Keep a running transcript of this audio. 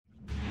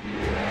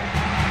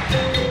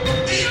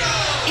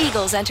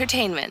Eagles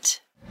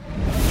Entertainment.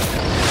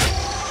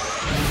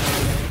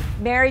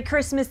 Merry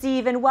Christmas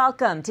Eve and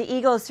welcome to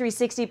Eagles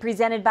 360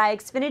 presented by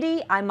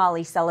Xfinity. I'm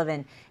Molly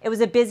Sullivan. It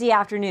was a busy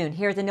afternoon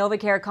here at the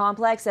NovaCare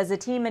complex as the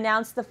team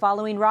announced the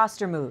following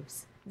roster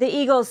moves. The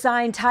Eagles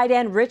signed tight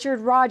end Richard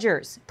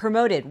Rodgers,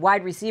 promoted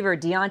wide receiver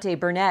Deontay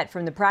Burnett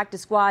from the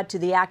practice squad to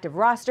the active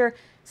roster,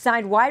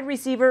 signed wide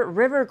receiver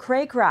River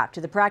Craycraft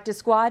to the practice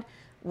squad,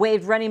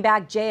 waived running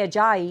back Jay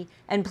Ajayi,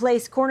 and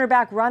placed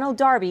cornerback Ronald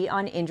Darby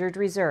on injured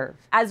reserve.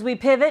 As we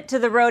pivot to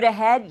the road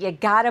ahead, you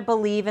gotta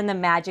believe in the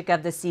magic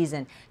of the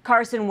season.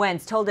 Carson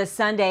Wentz told us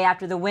Sunday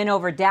after the win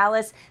over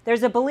Dallas,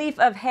 there's a belief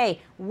of, hey,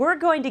 we're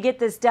going to get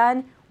this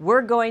done,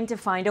 we're going to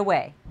find a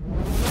way.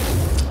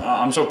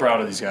 I'm so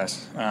proud of these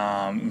guys.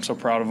 I'm so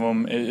proud of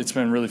them. It's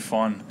been really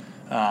fun.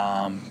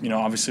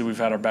 Obviously we've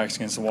had our backs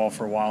against the wall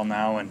for a while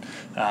now, and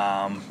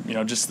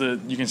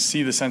you can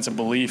see the sense of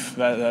belief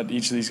that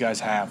each of these guys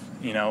have,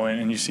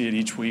 and you see it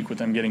each week with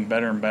them getting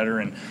better and better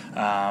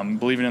and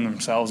believing in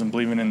themselves and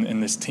believing in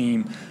this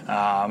team.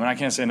 And I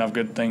can't say enough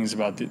good things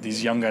about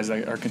these young guys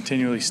that are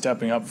continually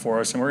stepping up for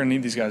us, and we're going to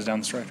need these guys down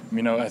the stretch.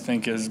 I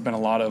think there's been a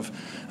lot of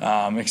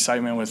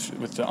excitement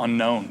with the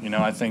unknown.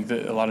 I think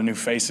that a lot of new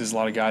faces, a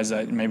lot of guys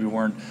that maybe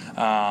weren't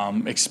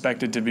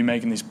expected to be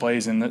making these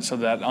plays, and so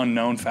that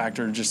unknown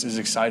factor just is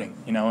exciting,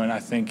 and I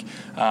think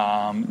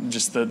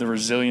just the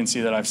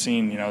resiliency that I've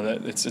seen,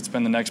 that it's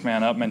been the next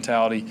man up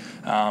mentality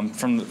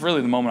from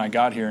really the moment I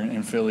got here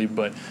in Philly,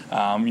 but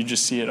you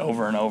just see it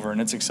over and over,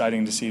 and it's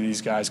exciting to see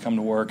these guys come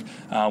to work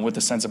with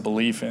a sense of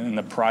belief and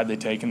the pride they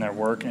take in their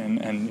work,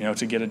 and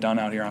to get it done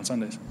out here on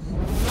Sundays.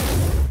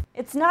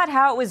 It's not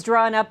how it was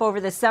drawn up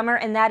over the summer,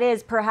 and that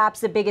is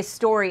perhaps the biggest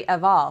story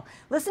of all.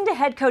 Listen to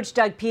head coach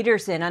Doug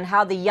Peterson on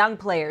how the young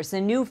players,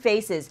 the new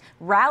faces,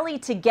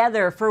 rallied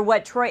together for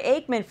what Troy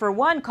Aikman, for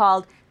one,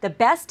 called the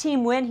best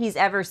team win he's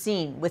ever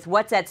seen, with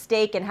what's at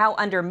stake and how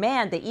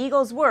undermanned the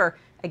Eagles were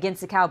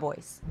against the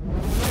Cowboys.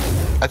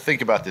 I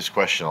think about this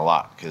question a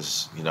lot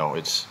because,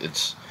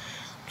 it's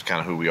kind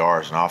of who we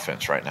are as an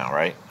offense right now,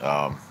 right?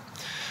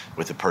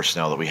 With the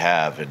personnel that we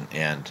have,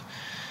 and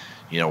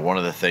one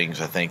of the things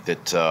I think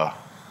that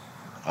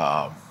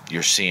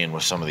you're seeing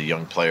with some of the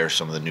young players,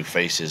 some of the new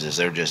faces, is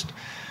they're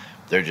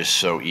just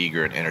so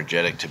eager and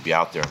energetic to be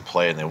out there and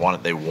play, and they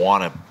want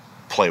to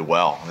play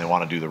well, and they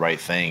want to do the right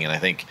thing. And I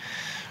think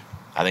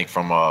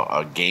from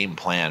a game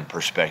plan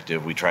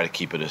perspective, we try to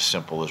keep it as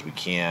simple as we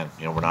can.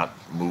 We're not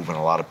moving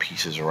a lot of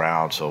pieces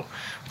around, so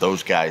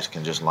those guys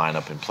can just line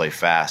up and play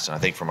fast. And I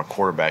think from a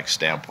quarterback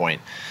standpoint,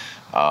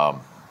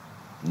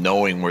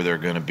 knowing where they're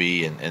going to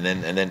be, and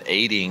then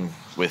aiding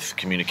with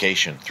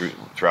communication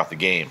throughout the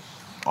game,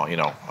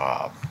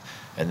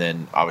 and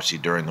then obviously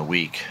during the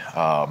week.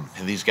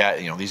 And these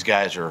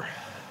guys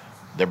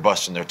they're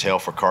busting their tail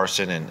for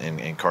Carson,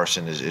 and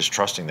Carson is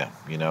trusting them,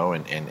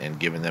 and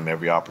giving them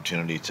every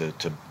opportunity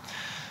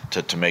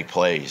to make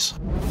plays.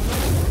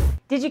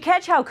 Did you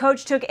catch how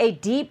Coach took a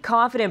deep,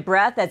 confident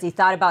breath as he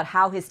thought about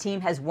how his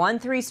team has won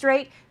 3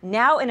 straight?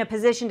 Now in a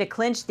position to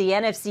clinch the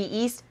NFC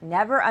East,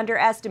 never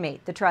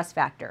underestimate the trust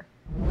factor.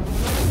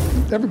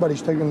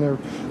 Everybody's taking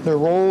their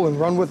role and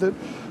run with it.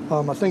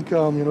 I think,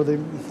 they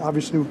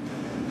obviously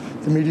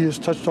the media's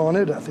touched on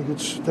it. I think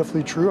it's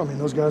definitely true.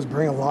 Those guys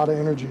bring a lot of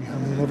energy.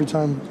 Every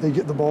time they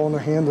get the ball in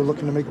their hand, they're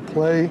looking to make a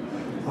play.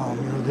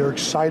 They're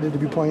excited to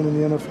be playing in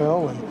the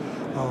NFL, and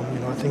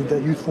I think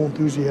that youthful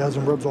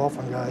enthusiasm rubs off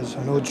on guys.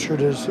 I know it sure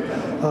does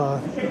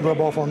rub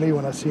off on me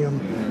when I see them,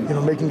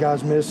 making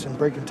guys miss and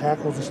breaking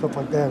tackles and stuff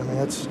like that.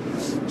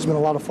 It's been a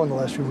lot of fun the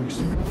last few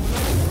weeks.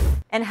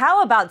 And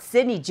how about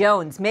Sidney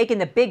Jones making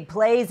the big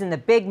plays in the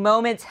big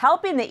moments,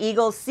 helping the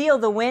Eagles seal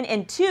the win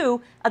in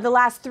 2 of the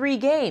last 3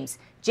 games?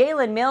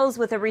 Jalen Mills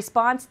with a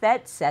response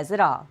that says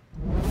it all.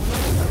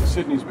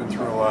 Sidney's been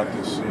through a lot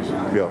this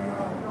season. Yeah.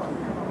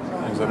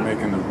 Ends up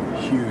making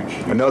a huge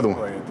Another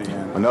play at the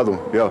end. Another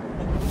one, yeah.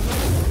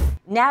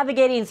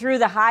 Navigating through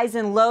the highs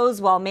and lows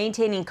while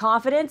maintaining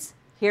confidence,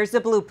 here's the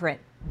blueprint.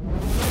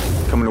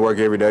 Coming to work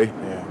every day,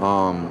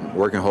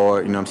 working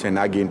hard, not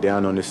getting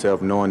down on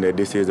yourself, knowing that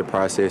this is a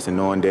process, and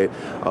knowing that,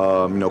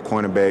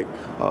 cornerback,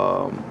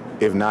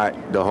 if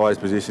not the hardest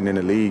position in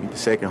the league, the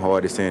second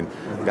hardest, and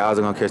guys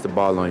are going to catch the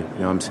ball on you,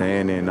 and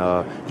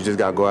you just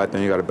got to go out there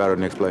and you got to battle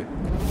the next play.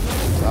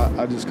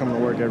 I just come to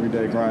work every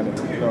day grinding,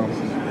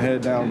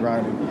 head down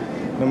grinding.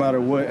 No matter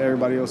what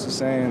everybody else is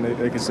saying,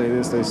 they can say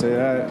this, they say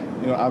that.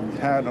 I've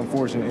had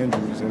unfortunate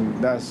injuries,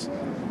 and that's,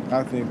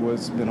 I think,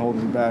 what's been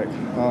holding me back.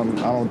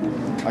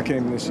 I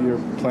came in this year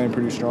playing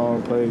pretty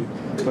strong, played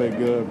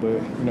good,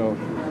 but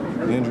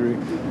the injury.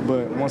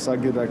 But once I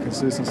get that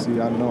consistency,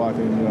 I know I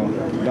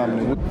can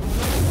dominate.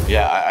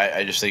 Yeah,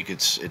 I just think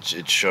it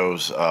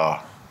shows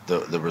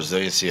the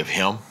resiliency of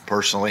him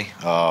personally.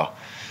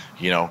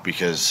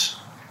 Because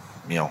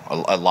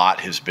a lot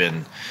has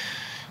been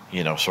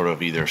sort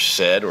of either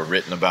said or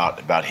written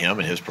about him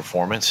and his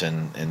performance,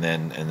 and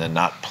then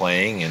not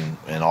playing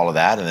and all of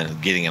that, and then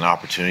getting an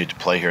opportunity to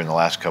play here in the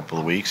last couple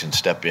of weeks and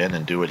step in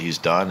and do what he's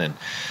done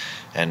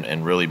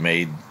and really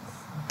made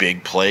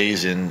big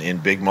plays in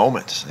big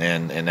moments,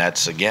 and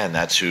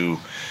that's who,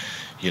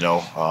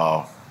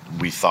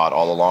 we thought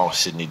all along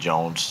Sidney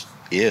Jones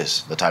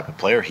is the type of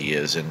player he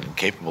is and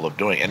capable of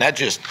doing, and that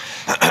just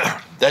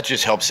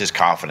helps his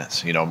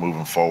confidence,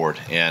 moving forward.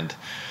 And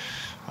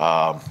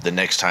the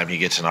next time he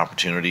gets an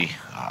opportunity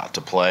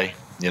to play,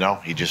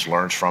 he just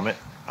learns from it,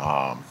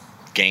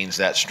 gains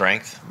that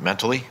strength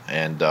mentally,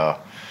 and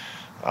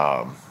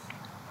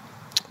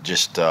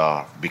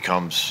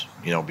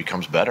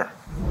becomes better.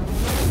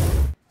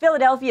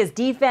 Philadelphia's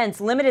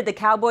defense limited the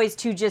Cowboys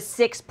to just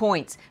 6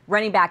 points.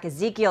 Running back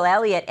Ezekiel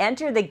Elliott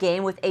entered the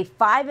game with a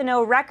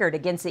 5-0 record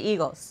against the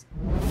Eagles.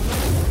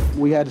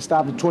 We had to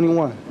stop at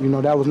 21.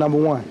 That was number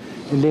one.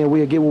 And then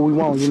we'd get what we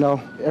want.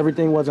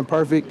 Everything wasn't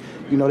perfect.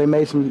 They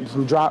made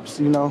some drops.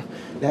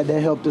 That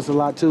helped us a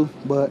lot too.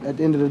 But at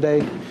the end of the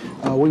day,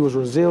 we was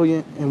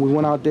resilient and we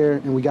went out there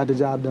and we got the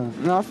job done.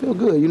 I feel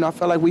good. I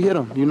felt like we hit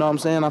him. You know what I'm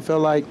saying? I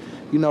felt like,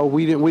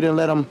 we didn't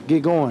let him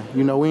get going.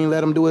 We didn't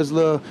let him do his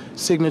little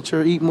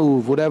signature eat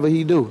move, whatever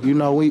he do.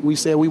 We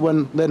said we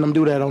wasn't letting him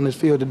do that on this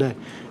field today.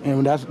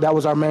 And that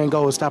was our main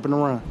goal, is stopping the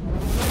run.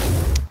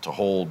 To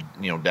hold,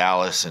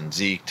 Dallas and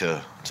Zeke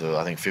to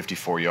I think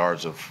 54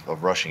 yards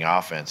of rushing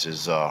offense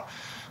is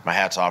my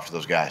hat's off to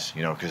those guys,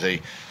 because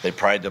they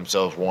pride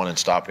themselves, one, in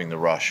stopping the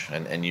rush.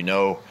 And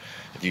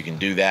if you can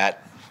do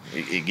that,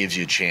 it gives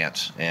you a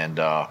chance. And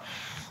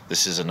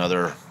this is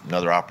another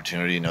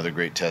opportunity, another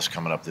great test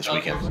coming up this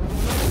weekend.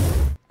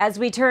 As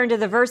we turn to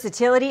the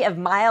versatility of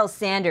Miles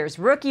Sanders,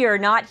 rookie or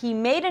not, he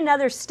made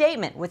another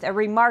statement with a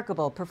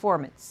remarkable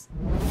performance.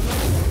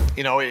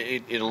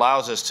 It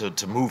allows us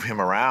to move him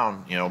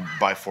around,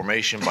 by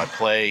formation, by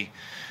play,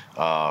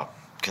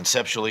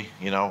 conceptually,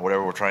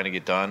 whatever we're trying to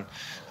get done.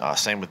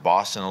 Same with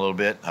Boston a little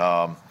bit.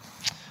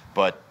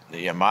 But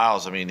yeah,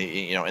 Miles, and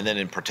then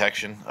in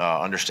protection,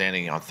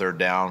 understanding on third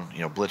down,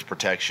 blitz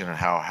protection and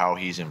how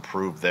he's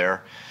improved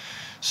there.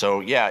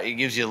 So yeah, it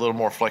gives you a little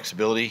more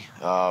flexibility,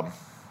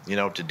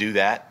 to do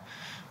that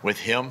with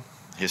him,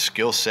 his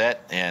skill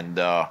set, and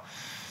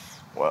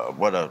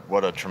what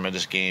a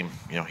tremendous game,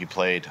 he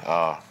played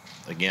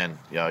again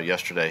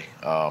yesterday.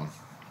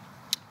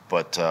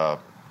 But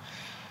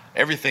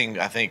everything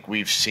I think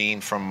we've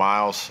seen from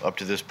Miles up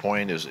to this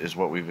point is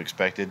what we've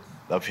expected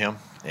of him,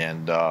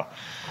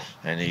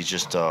 and he's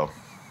just a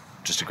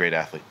great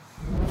athlete.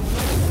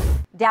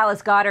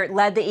 Dallas Goedert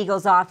led the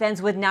Eagles offense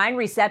with 9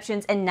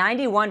 receptions and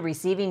 91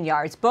 receiving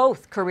yards,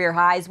 both career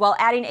highs, while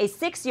adding a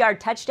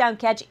 6-yard touchdown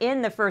catch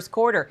in the first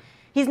quarter.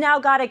 He's now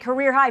got a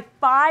career-high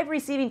 5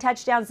 receiving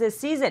touchdowns this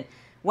season.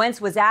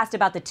 Wentz was asked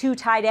about the 2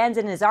 tight ends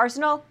in his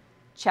arsenal.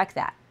 Check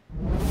that.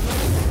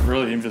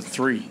 Really, even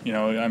 3.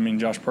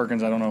 Josh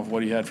Perkins, I don't know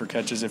what he had for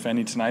catches, if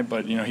any, tonight,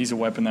 but, he's a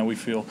weapon that we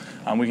feel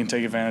we can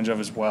take advantage of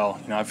as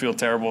well. I feel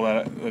terrible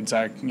that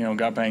Zach,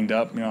 got banged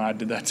up. I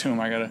did that to him.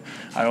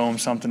 I owe him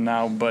something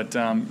now. But,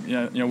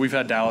 we've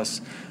had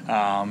Dallas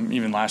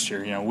even last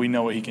year. We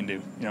know what he can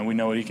do. We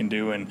know what he can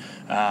do. And,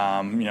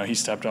 he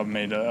stepped up and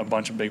made a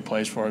bunch of big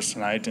plays for us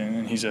tonight,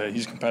 and he's a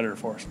competitor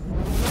for us.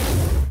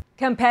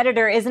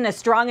 Competitor isn't a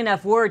strong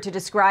enough word to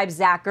describe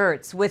Zach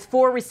Ertz. With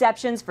 4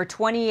 receptions for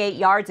 28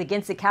 yards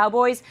against the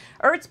Cowboys,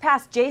 Ertz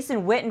passed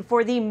Jason Witten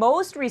for the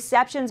most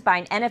receptions by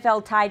an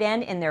NFL tight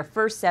end in their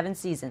first 7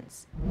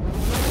 seasons.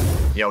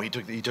 He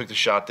took the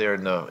shot there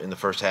in the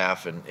first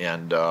half,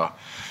 and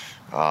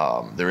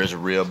there is a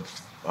rib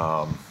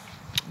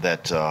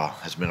that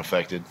has been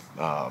affected.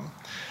 I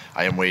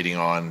am waiting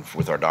on,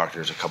 with our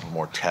doctors, a couple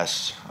more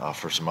tests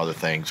for some other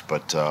things,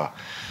 but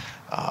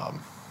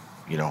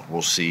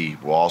we'll see.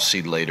 We'll all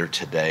see later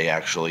today,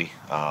 actually,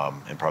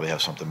 and probably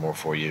have something more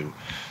for you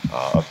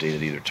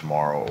updated either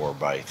tomorrow or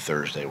by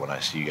Thursday when I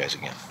see you guys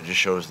again. It just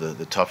shows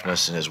the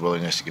toughness and his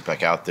willingness to get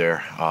back out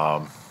there.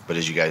 But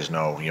as you guys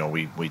know,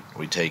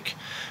 we take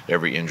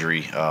every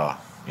injury,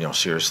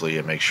 seriously,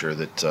 and make sure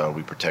that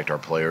we protect our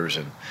players,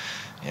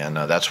 and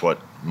that's what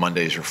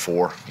Mondays are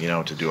for.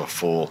 To do a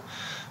full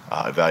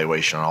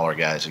evaluation on all our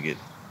guys that get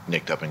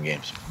nicked up in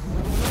games.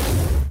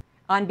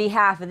 On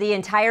behalf of the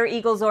entire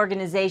Eagles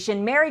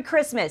organization, Merry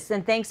Christmas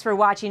and thanks for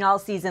watching all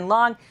season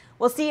long.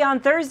 We'll see you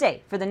on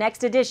Thursday for the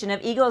next edition of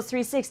Eagles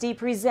 360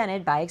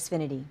 presented by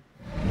Xfinity.